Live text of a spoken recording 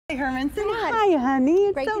Hermanson. Hi, honey.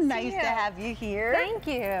 It's Great so to see nice you. to have you here. Thank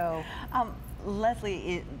you.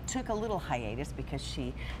 Leslie, it took a little hiatus because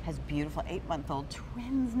she has beautiful 8-month-old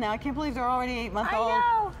twins now. I can't believe they're already 8-month-old.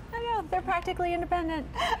 I know. They're practically independent.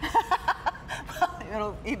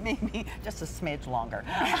 Well, it may be just a smidge longer.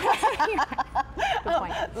 Good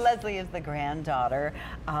point. Leslie is the granddaughter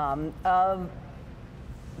of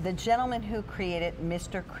the gentleman who created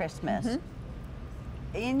Mr. Christmas.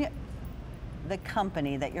 In the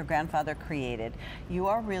company that your grandfather created, you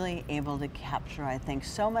are really able to capture, I think,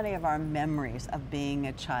 so many of our memories of being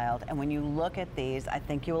a child. And when you look at these, I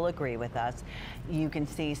think you will agree with us. You can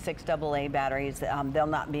see 6 AA batteries. They'll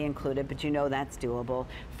not be included, but you know that's doable.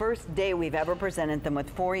 First day we've ever presented them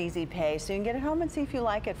with 4 easy pay, so you can get it home and see if you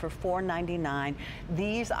like it for $4.99.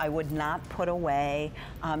 These I would not put away.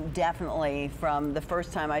 Definitely from the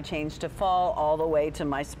first time I changed to fall all the way to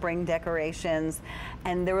my spring decorations.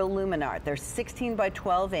 And they're Illuminart. They're 16 by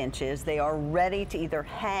 12 inches. They are ready to either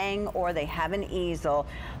hang or they have an easel,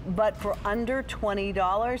 but for under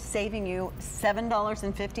 $20, saving you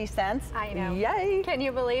 $7.50. I know. Yay! Can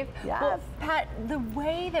you believe? Yes. Well, Pat, the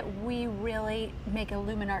way that we really make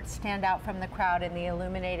Illuminart stand out from the crowd in the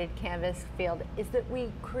illuminated canvas field is that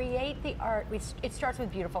we create the art. It starts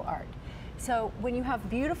with beautiful art. So when you have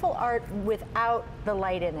beautiful art without the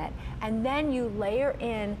light in it, and then you layer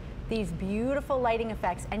in these beautiful lighting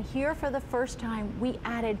effects, and here for the first time we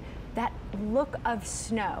added that look of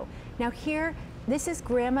snow. Now here, this is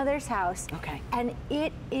grandmother's house, and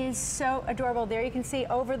it is so adorable. There you can see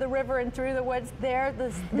over the river and through the woods there,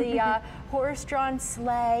 the horse-drawn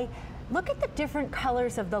sleigh. Look at the different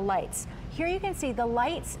colors of the lights. Here you can see the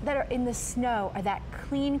lights that are in the snow are that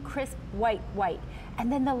clean, crisp white.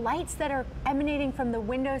 And then the lights that are emanating from the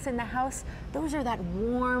windows in the house, those are that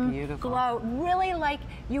warm glow, really like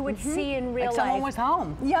you would see in real life. Like someone was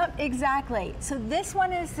home. Yep, exactly. So this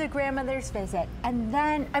one is the grandmother's visit. And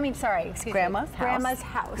then, Grandma's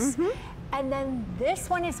house. And then this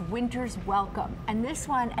one is winter's welcome. And this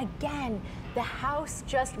one, again, the house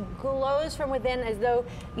just glows from within as though,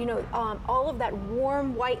 you know, all of that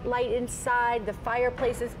warm white light inside. The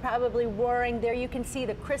fireplace is probably roaring. There you can see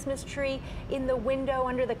the Christmas tree in the window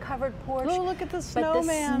under the covered porch. Oh, look at the snowman. But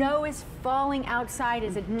the snow is falling outside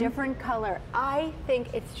as a different color. I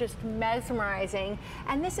think it's just mesmerizing.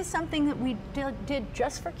 And this is something that we did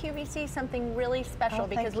just for QVC, something really special,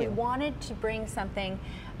 because we wanted to bring something,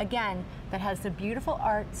 again, that has the beautiful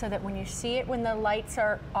art so that when you see it when the lights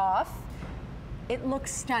are off, it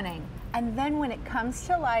looks stunning. And then when it comes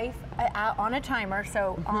to life on a timer,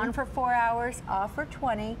 so on for 4 hours, off for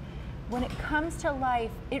 20, when it comes to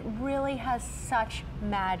life, it really has such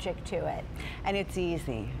magic to it. And it's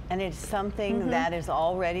easy. And it's something that is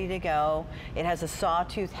all ready to go. It has a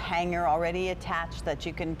sawtooth hanger already attached that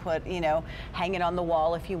you can put, you know, hang it on the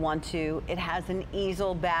wall if you want to. It has an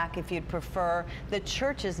easel back if you'd prefer. The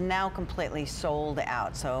church is now completely sold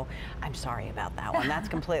out. So I'm sorry about that one. That's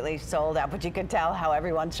completely sold out. But you could tell how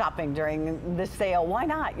everyone's shopping during the sale. Why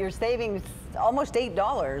not? You're saving almost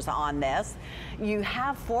 $8 on this. You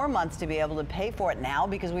have 4 months to be able to pay for it now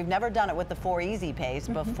because we've never done it with the 4 easy pays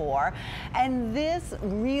before. And this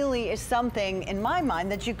really is something, in my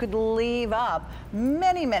mind, that you could leave up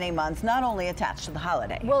many, many months, not only attached to the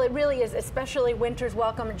holiday. Well, it really is, especially winter's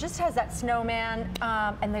welcome. It just has that snowman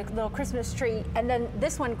and the little Christmas tree. And then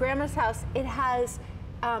this one, Grandma's house, it has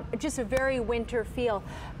just a very winter feel.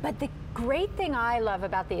 But the great thing I love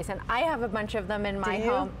about these, and I have a bunch of them in my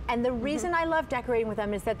home, and the reason I love decorating with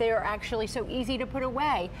them is that they are actually so easy to put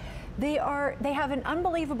away. They have an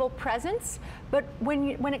unbelievable presence, but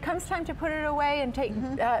when it comes time to put it away and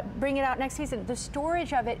bring it out next season, the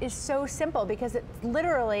storage of it is so simple because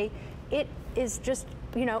it is just,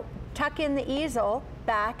 you know, tuck in the easel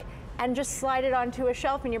back and just slide it onto a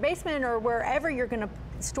shelf in your basement or wherever you're going to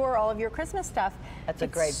store all of your Christmas stuff. That's a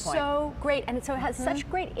great point. So great, and so it has such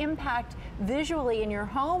great impact visually in your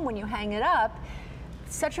home when you hang it up.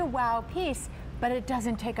 Such a wow piece, but it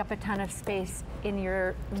doesn't take up a ton of space in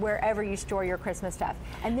your wherever you store your Christmas stuff.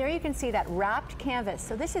 And there you can see that wrapped canvas.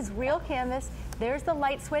 So this is real canvas. There's the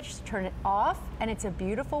light switch. Turn it off, and it's a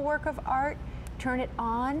beautiful work of art. Turn it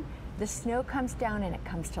on. The snow comes down, and it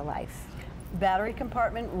comes to life. Battery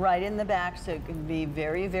compartment right in the back, so it can be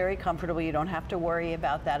very, very comfortable. You don't have to worry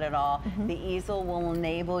about that at all. The easel will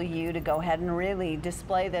enable you to go ahead and really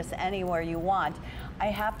display this anywhere you want. I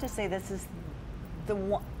have to say this is the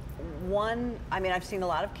one, I mean, I've seen a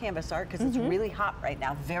lot of canvas art because it's really hot right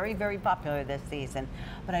now, very, very popular this season,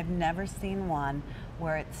 but I've never seen one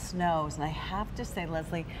where it snows. And I have to say,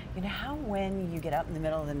 Leslie, you know how when you get up in the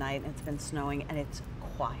middle of the night and it's been snowing and it's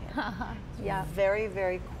quiet. Yeah. Very,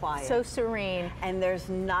 very quiet. So serene. And there's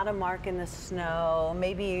not a mark in the snow,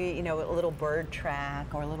 maybe, you know, a little bird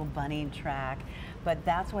track or a little bunny track. But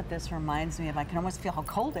that's what this reminds me of. I can almost feel how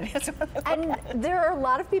cold it is. And there are a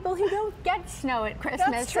lot of people who don't get snow at Christmas.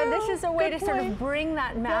 That's true. So this is a way Good to sort point. of bring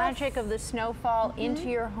that magic of the snowfall into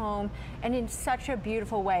your home, and in such a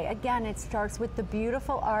beautiful way. Again, it starts with the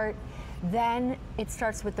beautiful art. Then it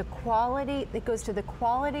starts with the quality, it goes to the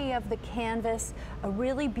quality of the canvas, a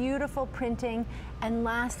really beautiful printing, and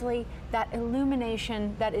lastly, that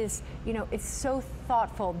illumination that is, you know, it's so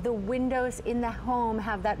thoughtful. The windows in the home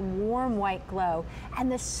have that warm white glow,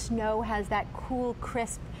 and the snow has that cool,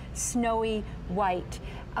 crisp, snowy white.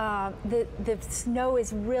 The snow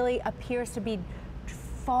is really appears to be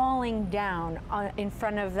falling down in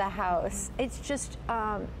front of the house. It's just,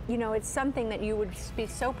 you know, it's something that you would be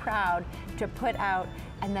so proud to put out,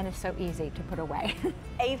 and then it's so easy to put away.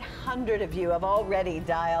 800 of you have already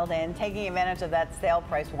dialed in, taking advantage of that sale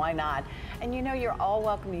price. Why not? And you know, you're all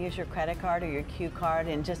welcome to use your credit card or your Q card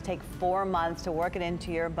and just take 4 months to work it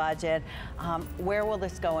into your budget. Where will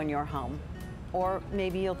this go in your home? Or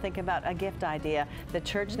maybe you'll think about a gift idea. The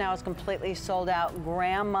church now is completely sold out.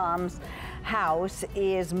 Grandmom's house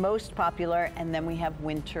is most popular, and then we have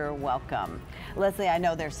winter welcome. Leslie, I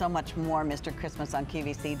know there's so much more Mr. Christmas on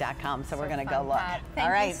QVC.com, so we're going to go look.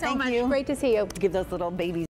 Thank you so much. Thank you. Great to see you. Give those little babies